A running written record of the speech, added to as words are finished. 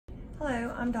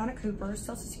Hello, I'm Donna Cooper,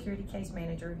 Social Security Case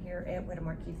Manager here at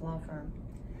Wettermark Keith Law Firm.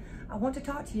 I want to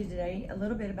talk to you today a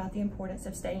little bit about the importance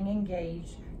of staying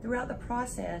engaged throughout the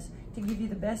process to give you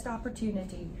the best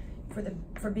opportunity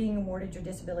for being awarded your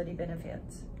disability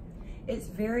benefits. It's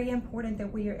very important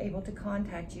that we are able to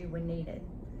contact you when needed.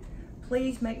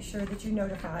 Please make sure that you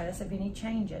notify us of any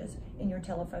changes in your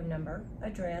telephone number,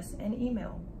 address, and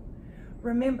email.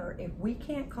 Remember, if we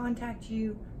can't contact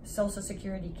you, Social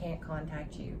Security can't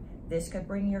contact you. This could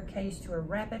bring your case to a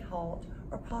rapid halt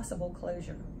or possible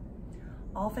closure.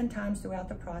 Oftentimes throughout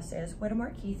the process,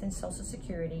 Wettermark Keith and Social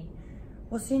Security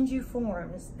will send you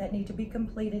forms that need to be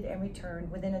completed and returned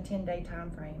within a 10-day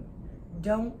time frame.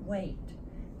 Don't wait.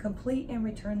 Complete and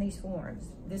return these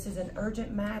forms. This is an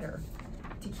urgent matter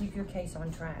to keep your case on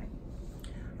track.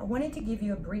 I wanted to give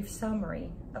you a brief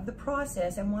summary of the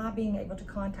process and why being able to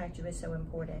contact you is so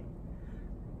important.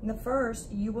 In the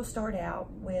first, you will start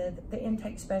out with the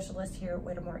intake specialist here at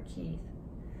Wettermark Keith,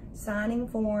 signing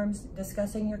forms,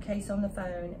 discussing your case on the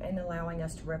phone, and allowing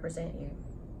us to represent you.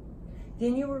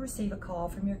 Then you will receive a call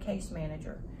from your case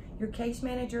manager. Your case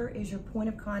manager is your point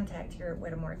of contact here at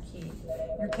Wettermark Keith.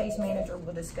 Your case manager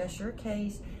will discuss your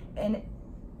case and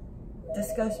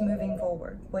discuss moving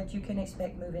forward, what you can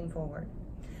expect moving forward.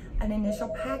 An initial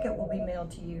packet will be mailed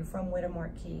to you from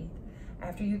Wettermark Keith.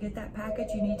 After you get that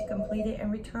packet, you need to complete it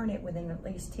and return it within at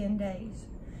least 10 days.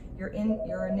 Your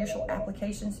initial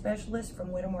application specialist from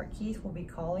Wettermark Keith will be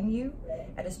calling you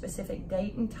at a specific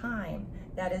date and time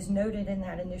that is noted in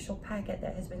that initial packet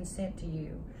that has been sent to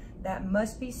you. That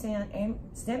must be sent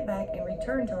back and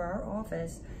returned to our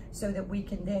office so that we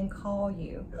can then call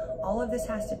you. All of this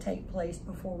has to take place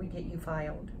before we get you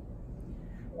filed.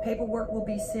 Paperwork will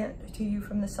be sent to you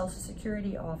from the Social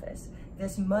Security office.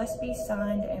 This must be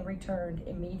signed and returned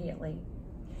immediately.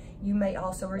 You may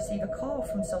also receive a call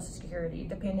from Social Security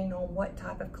depending on what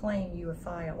type of claim you have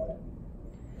filed.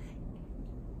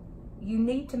 You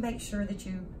need to make sure that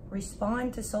you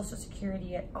respond to Social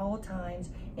Security at all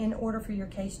times in order for your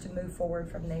case to move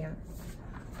forward from there.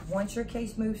 Once your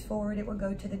case moves forward, it will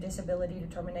go to the Disability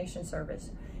Determination Service.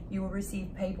 You will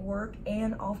receive paperwork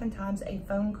and oftentimes a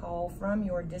phone call from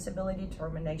your disability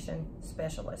determination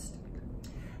specialist.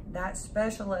 That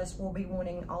specialist will be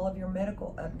wanting all of your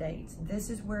medical updates. This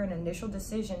is where an initial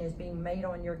decision is being made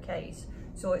on your case.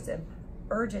 So it's an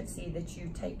urgency that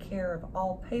you take care of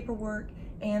all paperwork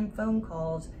and phone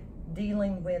calls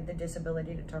dealing with the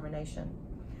disability determination.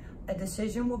 A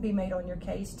decision will be made on your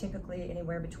case, typically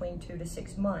anywhere between 2 to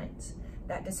 6 months.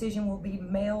 That decision will be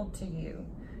mailed to you.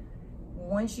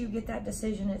 Once you get that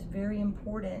decision, it's very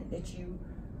important that you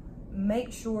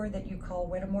make sure that you call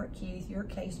Wettermark Keith, your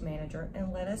case manager,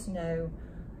 and let us know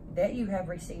that you have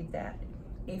received that.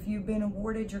 If you've been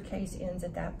awarded, your case ends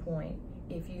at that point.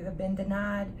 If you have been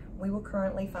denied, we will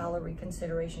currently file a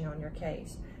reconsideration on your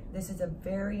case. This is a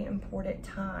very important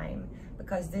time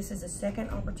because this is a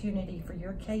second opportunity for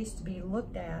your case to be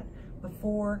looked at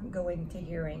before going to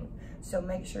hearing. So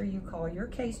make sure you call your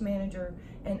case manager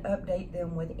and update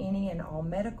them with any and all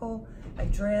medical,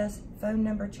 address, phone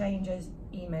number changes,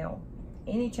 email,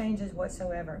 any changes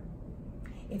whatsoever.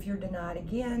 If you're denied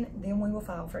again, then we will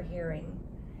file for hearing.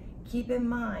 Keep in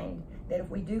mind that if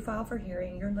we do file for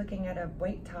hearing, you're looking at a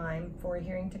wait time for a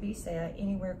hearing to be set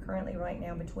anywhere currently right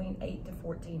now between 8 to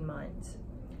 14 months.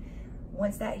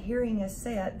 Once that hearing is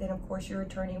set, then of course your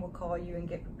attorney will call you and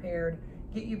get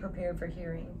you prepared for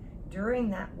hearing. During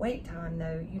that wait time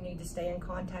though, you need to stay in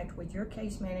contact with your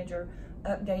case manager,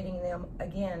 updating them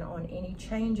again on any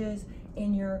changes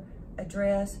in your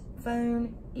address,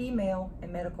 phone, email,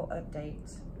 and medical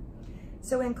updates.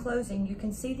 So in closing, you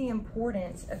can see the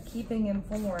importance of keeping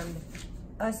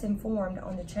us informed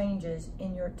on the changes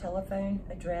in your telephone,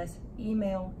 address,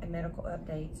 email, and medical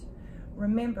updates.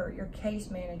 Remember, your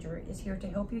case manager is here to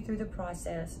help you through the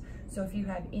process. So if you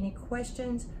have any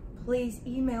questions, please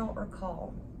email or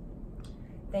call.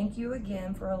 Thank you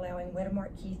again for allowing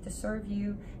Wettermark Keith to serve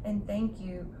you, and thank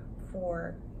you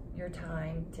for your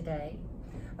time today.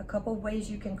 A couple ways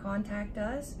you can contact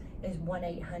us is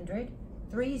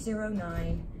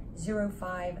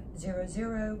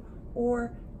 1-800-309-0500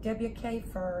 or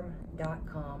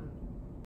wkfirm.com.